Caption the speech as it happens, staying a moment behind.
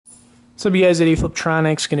What's up, you guys? Eddie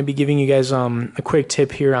Fliptroniks, going to be giving you guys a quick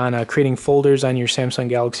tip here on creating folders on your Samsung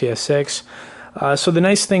Galaxy S6. So the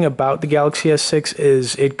nice thing about the Galaxy S6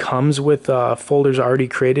 is it comes with folders already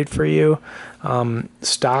created for you,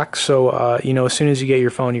 stock. So you know, as soon as you get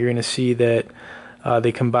your phone, you're going to see that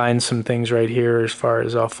they combine some things right here as far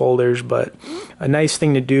as folders. But a nice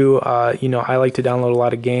thing to do, you know, I like to download a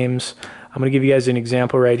lot of games. I'm going to give you guys an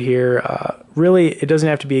example right here. Really, it doesn't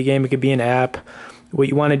have to be a game. It could be an app. What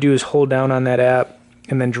you want to do is hold down on that app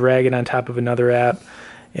and then drag it on top of another app,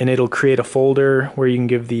 and it'll create a folder where you can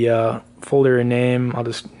give the folder a name. I'll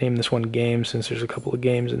just name this one game since there's a couple of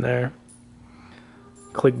games in there.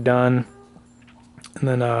 Click done, and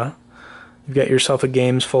then you've got yourself a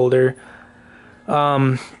games folder.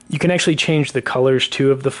 You can actually change the colors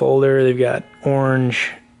too of the folder. They've got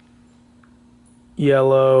orange,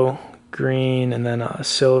 yellow, green, and then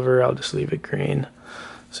silver. I'll just leave it green.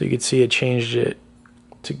 So you can see it changed it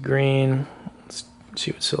to green. Let's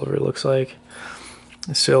see what silver looks like.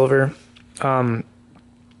 Silver.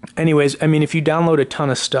 Anyways, I mean, if you download a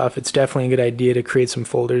ton of stuff, it's definitely a good idea to create some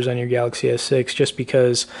folders on your Galaxy S6 just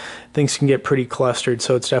because things can get pretty clustered.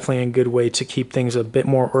 So it's definitely a good way to keep things a bit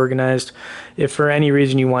more organized. If for any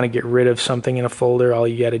reason you want to get rid of something in a folder, all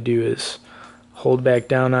you got to do is hold back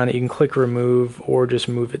down on it. You can click remove or just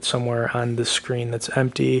move it somewhere on the screen that's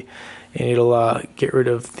empty, and it'll get rid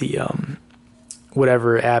of the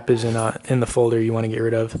whatever app is in the folder you want to get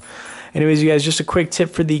rid of. Anyways, you guys, just a quick tip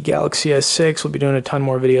for the Galaxy S6. We'll be doing a ton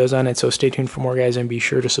more videos on it, so stay tuned for more, guys, and be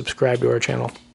sure to subscribe to our channel.